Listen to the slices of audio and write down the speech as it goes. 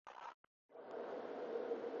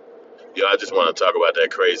Yo, I just want to talk about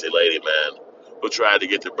that crazy lady, man, who tried to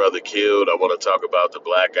get the brother killed. I want to talk about the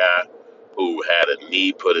black guy who had a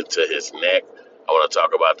knee put into his neck. I want to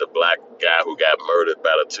talk about the black guy who got murdered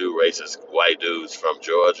by the two racist white dudes from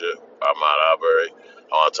Georgia, Ahmaud Arbery.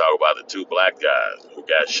 I want to talk about the two black guys who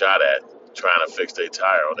got shot at trying to fix their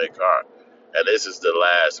tire on their car. And this is the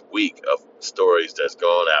last week of stories that's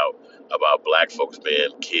gone out about black folks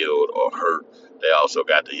being killed or hurt. They also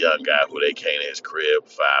got the young guy who they came to his crib.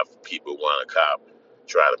 Five people, one a cop,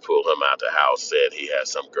 trying to pull him out the house. Said he had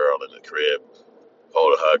some girl in the crib,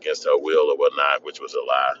 holding her against her will or whatnot, which was a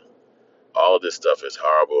lie. All of this stuff is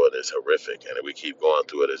horrible and it's horrific, and we keep going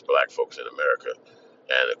through it as black folks in America.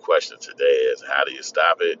 And the question today is, how do you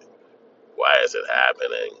stop it? Why is it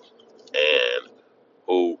happening? And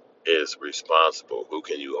who is responsible? Who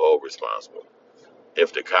can you hold responsible?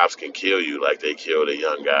 If the cops can kill you like they killed a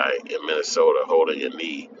young guy in Minnesota holding your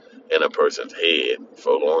knee in a person's head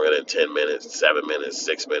for longer than 10 minutes, 7 minutes,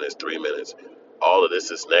 6 minutes, 3 minutes, all of this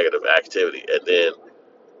is negative activity. And then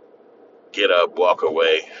get up, walk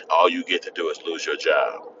away. All you get to do is lose your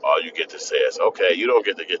job. All you get to say is, okay, you don't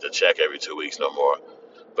get to get the check every 2 weeks no more.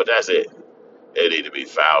 But that's it. There need to be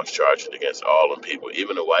foul charges against all them people.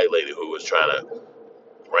 Even the white lady who was trying to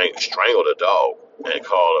strangle the dog and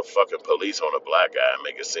call the fucking police on a black guy and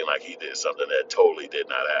make it seem like he did something that totally did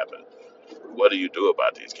not happen. What do you do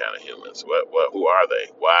about these kind of humans? Who are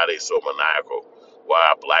they? Why are they so maniacal?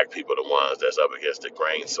 Why are black people the ones that's up against the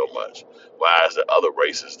grain so much? Why is the other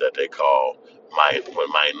races that they call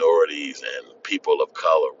minorities and people of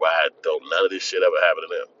color? Why don't none of this shit ever happen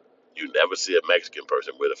to them? You never see a Mexican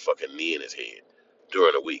person with a fucking knee in his head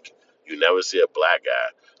during a week. You never see a black guy,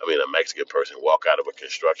 a Mexican person walk out of a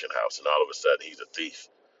construction house and all of a sudden he's a thief.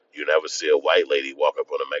 You never see a white lady walk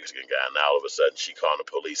up on a Mexican guy and now all of a sudden she calling the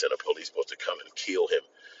police and the police supposed to come and kill him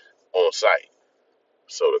on site.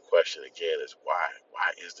 So the question again is why?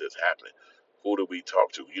 Why is this happening? Who do we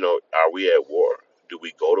talk to? Are we at war? Do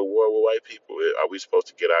we go to war with white people? Are we supposed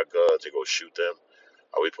to get our guns and go shoot them?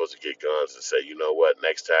 Are we supposed to get guns and say, you know what,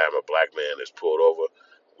 next time a black man is pulled over,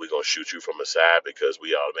 we're going to shoot you from the side because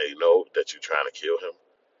we already know that you're trying to kill him?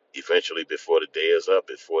 Eventually, before the day is up,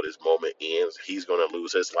 before this moment ends, he's going to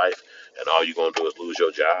lose his life, and all you're going to do is lose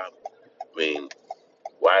your job. I mean,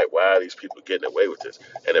 why are these people getting away with this?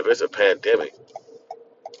 And if it's a pandemic,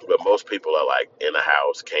 but most people are like in the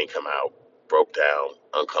house, can't come out, broke down,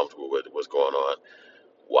 uncomfortable with what's going on,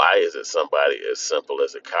 why is it somebody as simple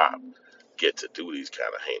as a cop get to do these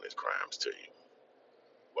kind of heinous crimes to you?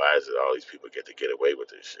 Why is it all these people get away with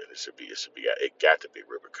this shit? It got to be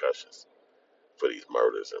repercussions for these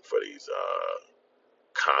murders and for these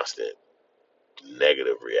constant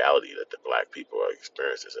negative reality that the black people are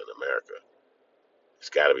experiencing in America. It's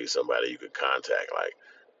got to be somebody you could contact, like,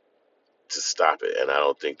 to stop it. And I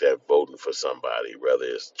don't think that voting for somebody, whether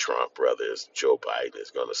it's Trump, whether it's Joe Biden, is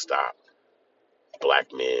going to stop black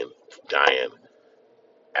men dying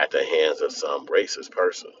at the hands of some racist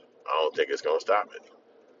person. I don't think it's going to stop it.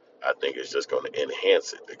 I think it's just going to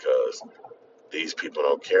enhance it because these people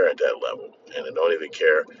don't care at that level, and they don't even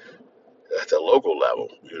care at the local level.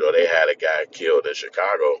 They had a guy killed in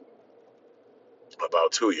Chicago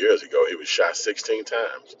about 2 years ago. He was shot 16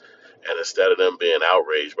 times. And instead of them being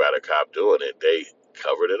outraged by the cop doing it, they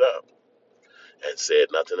covered it up and said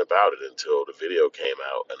nothing about it until the video came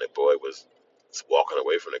out and the boy was walking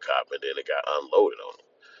away from the cop and then it got unloaded on him.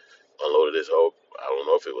 Unloaded his whole, I don't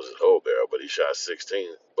know if it was his whole barrel, but he shot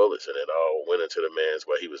 16 bullets and it all went into the man's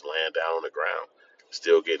where he was laying down on the ground,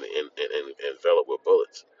 still getting enveloped with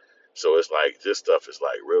bullets. So it's like this stuff is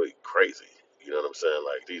like really crazy. You know what I'm saying?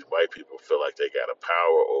 Like these white people feel like they got a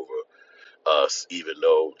power over us, even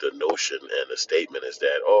though the notion and the statement is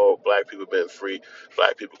that, oh, black people been free,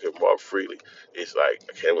 black people can walk freely. It's like,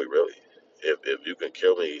 can we really? If you can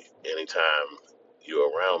kill me anytime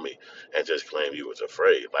you're around me and just claim you was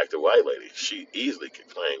afraid, like the white lady, she easily could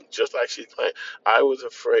claim, just like she claimed, I was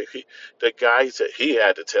afraid. The guy said he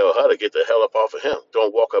had to tell her to get the hell up off of him.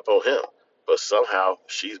 Don't walk up on him. But somehow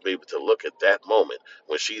she's able to look at that moment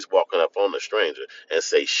when she's walking up on the stranger and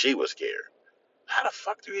say she was scared. How the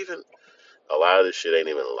fuck do you even? A lot of this shit ain't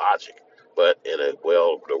even logic. But in the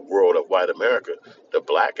world of white America, the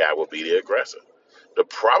black guy will be the aggressor.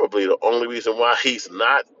 Probably the only reason why he's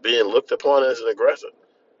not being looked upon as an aggressor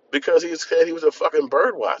because he said he was a fucking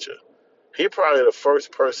bird watcher. He probably the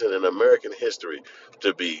first person in American history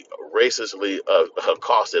to be racistly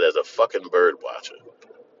accosted as a fucking bird watcher.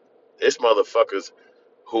 It's motherfuckers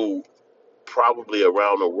who probably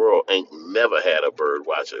around the world ain't never had a bird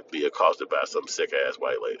watcher be accosted by some sick ass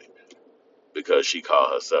white lady because she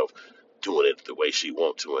called herself doing it the way she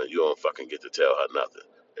want to, and you don't fucking get to tell her nothing.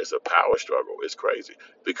 It's a power struggle. It's crazy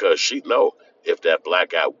because she know if that black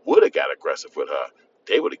guy would have got aggressive with her,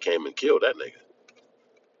 they would have came and killed that nigga.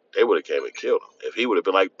 They would have came and killed him. If he would have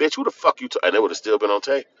been like, bitch, who the fuck you and it would have still been on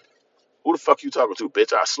tape. Who the fuck you talking to,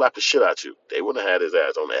 bitch? I slap the shit out you. They wouldn't have had his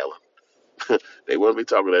ass on Ellen. They wouldn't be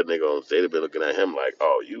talking to that nigga on. They'd have been looking at him like,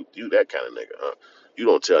 oh, you that kind of nigga, huh? You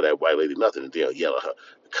don't tell that white lady nothing and then yell at her.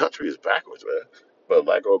 The country is backwards, man. But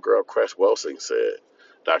like old girl Cress Welsing said,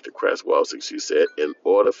 Dr. Cress Welsing, she said, in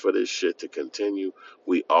order for this shit to continue,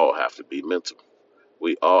 we all have to be mental.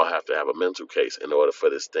 We all have to have a mental case in order for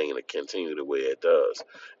this thing to continue the way it does.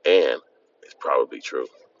 And it's probably true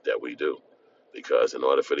that we do. Because in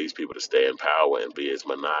order for these people to stay in power and be as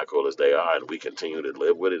maniacal as they are, and we continue to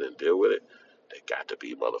live with it and deal with it, they got to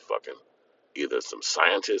be motherfucking either some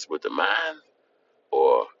scientists with the mind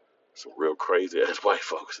or some real crazy ass white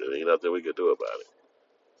folks. There ain't nothing we can do about it.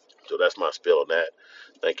 So that's my spill on that.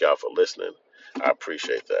 Thank y'all for listening. I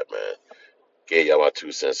appreciate that, man. Gave y'all my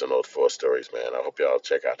 2 cents on those 4 stories, man. I hope y'all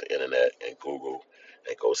check out the internet and Google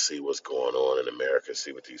and go see what's going on in America,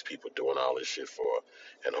 see what these people doing all this shit for,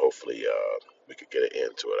 and hopefully we could get an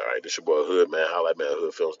end to it. All right, this your boy Hood, man. Holla at me at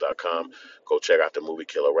hoodfilms.com. Go check out the movie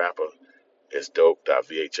Killer Rapper. It's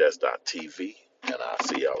dope.vhs.tv, and I'll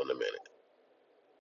see y'all in a minute.